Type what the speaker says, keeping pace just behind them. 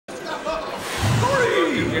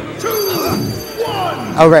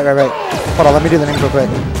Oh, right. Hold on, let me do the names real quick.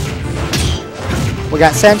 We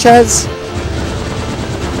got sanchAZ.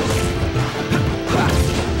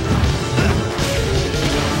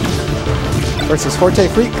 Versus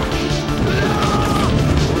ForteFreak.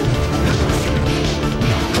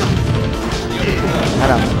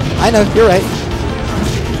 I know, you're right.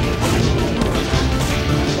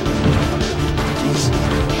 Jeez.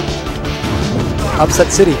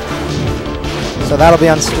 Upset City. So that'll be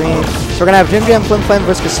on stream. So we're gonna have Jim Jam Flim Flam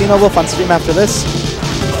versus Casino Wolf on stream after this.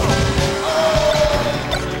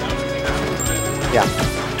 Yeah.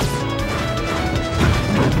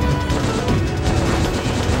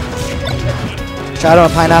 Shadow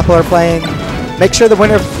and Pineapple are playing. Make sure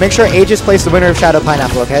Aegis plays the winner of Shadow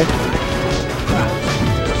Pineapple, okay?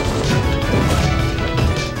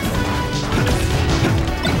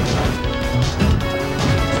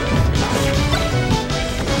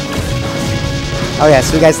 Oh yeah,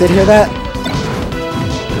 so you guys did hear that?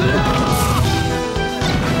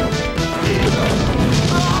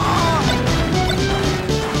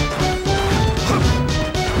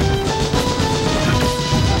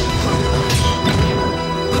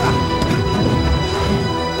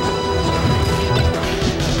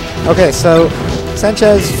 Okay, so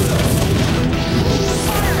sanchAZ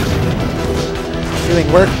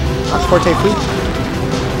doing work on ForteFreak.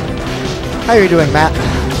 How are you doing, Matt?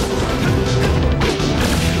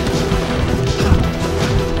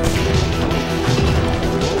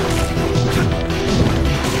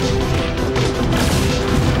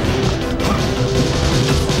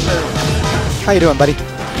 How you doing, buddy?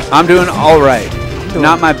 I'm doing all right.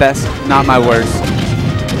 Not my best, not my worst.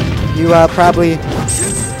 You probably...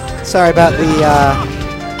 Sorry about the, you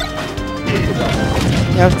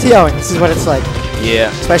know, TOing. This is what it's like.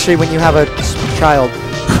 Yeah. Especially when you have a child.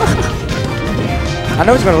 I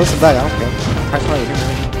know he's going to listen back. I don't care.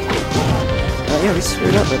 Yeah, we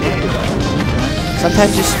screwed up. But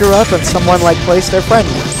sometimes you screw up and someone, like, plays their friend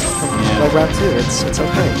from like round 2. It's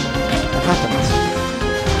okay. It happens.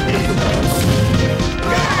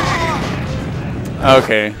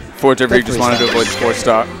 Okay. ForteFreak just wanted to avoid sports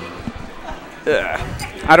talk. Ugh.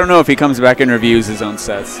 I don't know if he comes back and reviews his own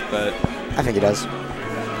sets, but... I think he does.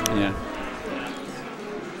 Yeah.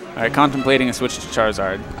 Alright, contemplating a switch to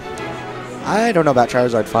Charizard. I don't know about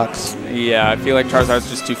Charizard Fox. Yeah, I feel like Charizard's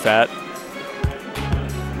just too fat.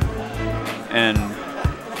 And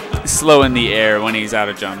slow in the air when he's out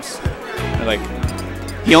of jumps. Like,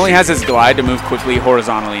 he only has his glide to move quickly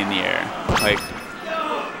horizontally in the air. Like...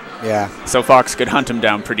 Yeah. So Fox could hunt him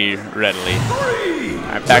down pretty readily.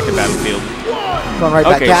 Alright, back to battlefield. Going right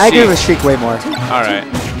back. Yeah, I agree with Shiek way more. Alright.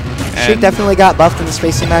 Shiek definitely got buffed in the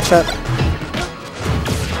spacing matchup.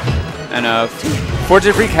 And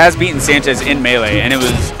ForteFreak has beaten sanchAZ in Melee, and it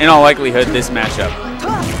was, in all likelihood, this matchup.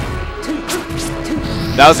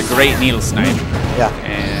 That was a great needle snipe. Yeah.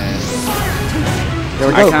 And there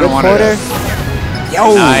we go. I kind of wanted to...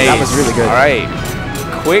 Yo, nice. That was really good. Alright.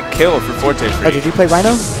 Quick kill for ForteFreak. Oh, did you play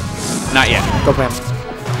Rhino? Not yet. Go play him.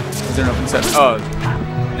 Is there an open set? Oh.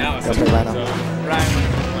 Now it's play Rhino. So, Rhino.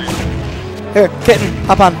 Here, Kitten,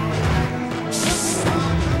 hop on.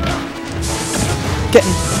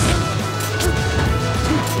 Kitten.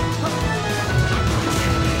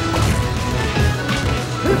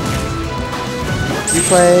 You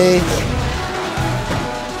play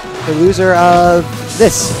the loser of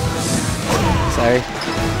this. Sorry.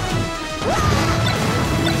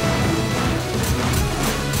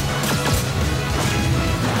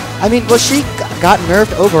 I mean, well, Shiek got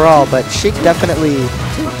nerfed overall, but Shiek definitely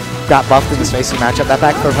got buffed in the spacing matchup. That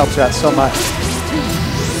back throw helps you out so much.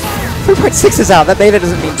 3.6 is out. That beta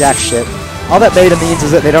doesn't mean jack shit. All that beta means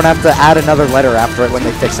is that they don't have to add another letter after it when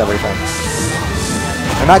they fix everything.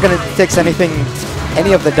 They're not going to fix anything,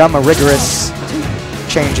 any of the dumb or rigorous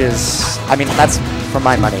changes. I mean, that's for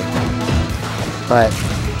my money. But,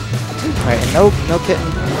 alright, no Kitten.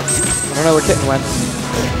 I don't know where Kitten went.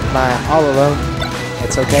 Am I all alone?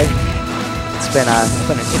 It's okay. It's been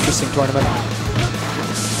an interesting tournament.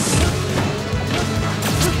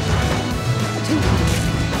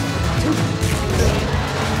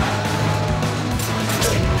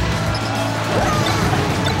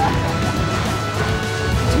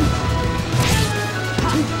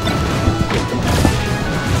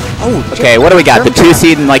 Oh, okay, what do we got? The 2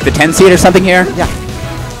 seed and like the 10 seed or something here? Yeah.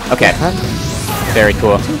 Okay. Very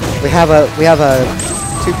cool. We have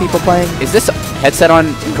 2 people playing. Is this headset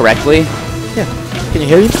on correctly? Yeah. Can you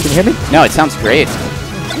hear me? Can you hear me? No, it sounds great.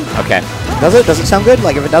 Okay. Does it? Does it sound good?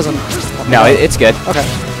 Like if it doesn't? No, it's good. Okay.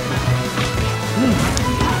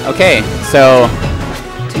 Okay, so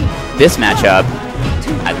this matchup,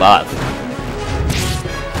 I love.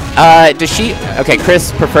 Does she? Okay,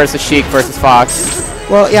 Chris prefers the Shiek versus Fox.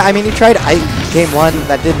 Well, yeah, I mean, he tried game 1.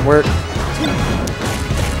 That didn't work.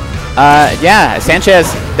 Yeah,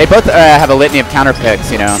 sanchAZ, they both have a litany of counter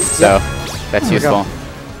picks, you know, so that's useful.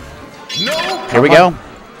 Here we go.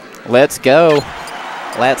 Let's go.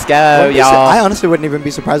 Let's go, y'all. I honestly wouldn't even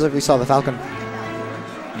be surprised if we saw the Falcon.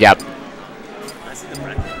 Yep.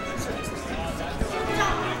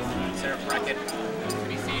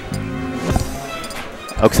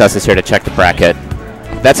 SanchAZ is here to check the bracket.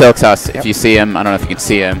 That's SanchAZ. If you see him, I don't know if you can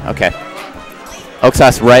see him. Okay.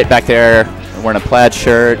 SanchAZ right back there, wearing a plaid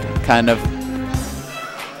shirt, kind of.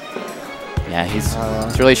 Yeah, he's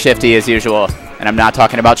really shifty as usual. And I'm not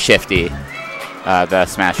talking about Shifty, the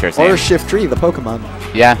Smasher's name. Or Shiftry, the Pokemon.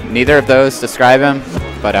 Yeah, neither of those describe him,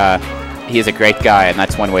 but he is a great guy, and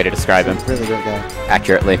that's one way to describe him. Really great guy.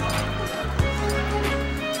 Accurately.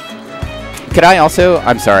 Could I also...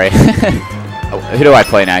 I'm sorry. Who do I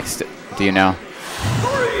play next? Do you know?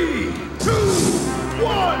 3, 2,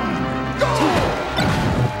 1, go!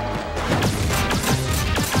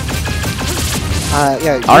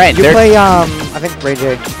 Yeah. All right. You play, I think Ray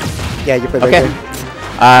J. Yeah, you play Ray J.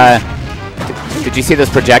 Did you see this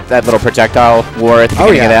that little projectile war at the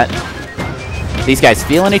beginning of that? These guys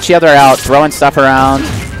feeling each other out, throwing stuff around,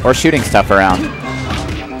 or shooting stuff around.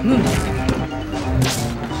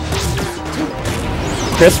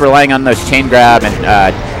 Chris relying on those chain grab and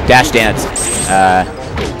dash dance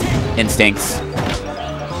instincts.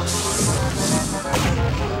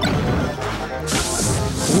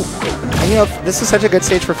 And you know, this is such a good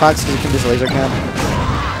stage for Fox because you can just laser camp.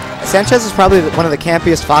 sanchAZ is probably one of the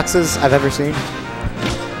campiest Foxes I've ever seen.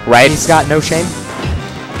 Right. He's got no shame.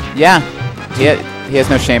 Yeah. He has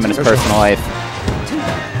no shame in his personal life.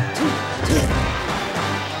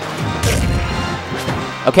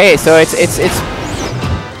 Okay, so it's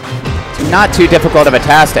not too difficult of a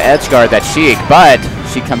task to edgeguard that Shiek, but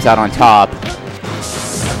Shiek comes out on top.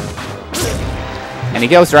 And he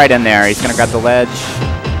goes right in there. He's going to grab the ledge.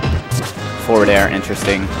 Forward air,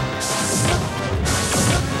 interesting.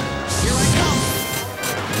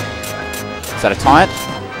 Is that a taunt?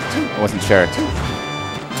 I wasn't sure.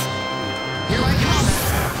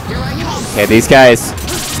 Okay, these guys.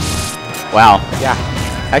 Wow. Yeah.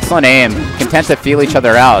 Excellent aim. Content to feel each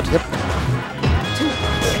other out. Yep.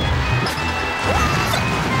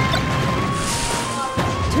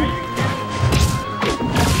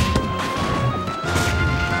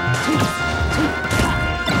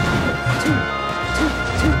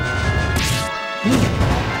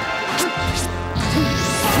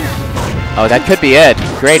 Oh, that could be it.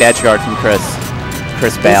 Great edge guard from Chris.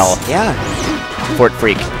 Chris Bell. Yeah.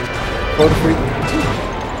 ForteFreak. ForteFreak.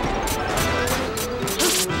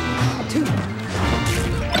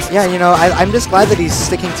 Yeah, you know, I'm just glad that he's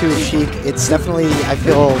sticking to his Shiek. It's definitely, I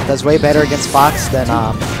feel, does way better against Fox than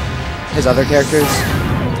his other characters.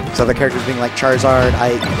 His other characters being like Charizard.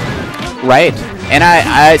 Right. And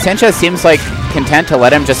sanchAZ seems like content to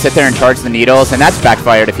let him just sit there and charge the needles, and that's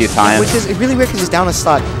backfired a few times. Which is really weird because he's down a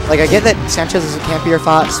stock. Like, I get that sanchAZ is a campier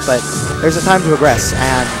Fox, but there's a time to aggress.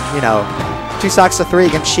 And, you know, 2 stocks to 3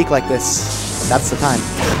 against Shiek like this, that's the time.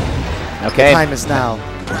 Okay. The time is now.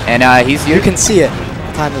 And you can see it.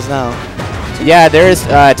 The time is now. Yeah, there is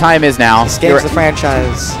time is now. This game's the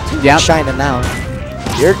franchise. Yeah. Shining now.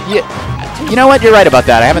 You know what? You're right about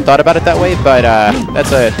that. I haven't thought about it that way, but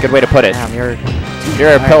that's a good way to put it. Damn, you're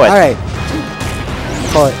a poet. All right.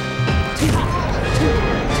 Poet.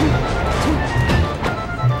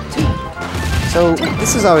 So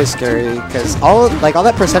this is always scary because all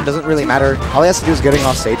that percent doesn't really matter. All he has to do is getting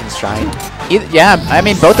off stage and shine. Yeah, I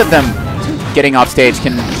mean both of them getting off stage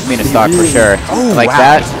can mean a stock for sure. Oh, like wow.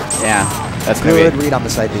 that. Yeah, that's good read on the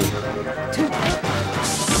side B.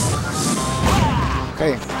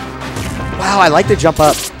 Okay. Wow, I like the jump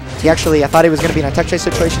up. I thought he was going to be in a tech chase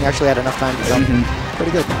situation. He actually had enough time to jump.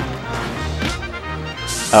 Pretty good.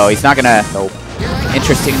 Oh, he's not going to... Nope.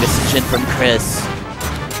 Interesting decision from Chris.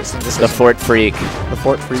 The ForteFreak. The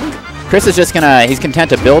ForteFreak. Chris is just going to... He's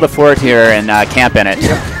content to build a fort here and camp in it.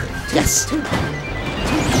 Yes.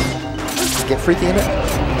 Get freaky in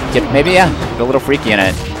it? Maybe, yeah. Get a little freaky in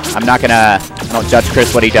it. I'm not going to... I don't judge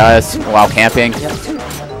Chris what he does while camping. Yep.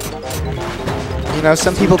 You know,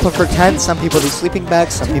 some people prefer tents, some people do sleeping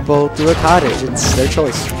bags, some people do a cottage. It's their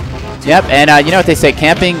choice. Yep, and you know what they say?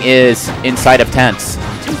 Camping is inside of tents.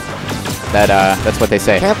 That's what they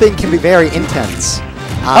say. Camping can be very intense.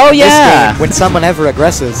 Oh, yeah! This game, when someone ever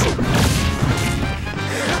aggresses. It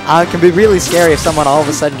can be really scary if someone all of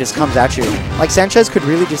a sudden just comes at you. Like, sanchAZ could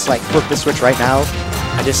really just, like, flip the switch right now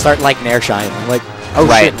and just start, like, Nair Shine. Like, Oh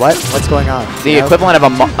Right. shit! What? What's going on? The You know? equivalent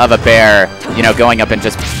of a bear, you know, going up and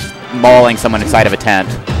just mauling someone inside of a tent.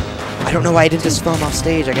 I don't know why I didn't just throw him off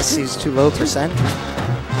stage. I guess he's too low percent.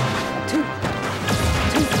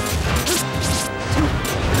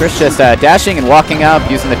 Chris just dashing and walking up,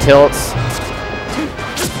 using the tilts.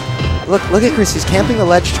 Look at Chris. He's camping the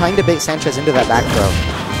ledge, trying to bait sanchAZ into that back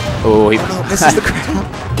throw. Ooh, he Oh no, misses the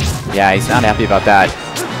crowd. Yeah, he's not happy about that.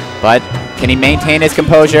 But can he maintain his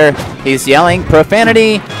composure? He's yelling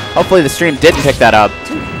profanity. Hopefully the stream didn't pick that up.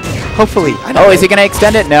 Hopefully. I don't Oh, know. is he going to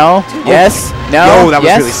extend it? No. Yes. No. Yo, that was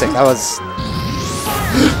yes. really sick. That was...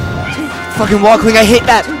 Fucking wall cling, I hate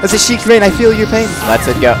that! That's a Shiek vein, I feel your pain. Lets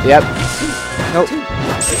it go. Yep. Nope.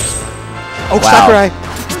 Oh, Wow. Sakurai.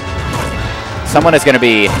 Someone is going to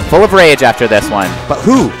be full of rage after this one. But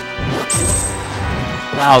who?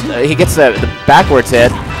 Wow, he gets the backwards hit,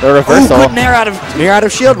 the reversal. Oh, good nair out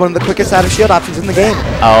of shield, one of the quickest out of shield options in the game.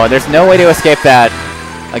 Oh, there's no way to escape that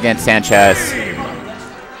against sanchAZ.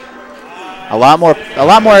 A lot more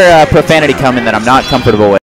profanity coming that I'm not comfortable with.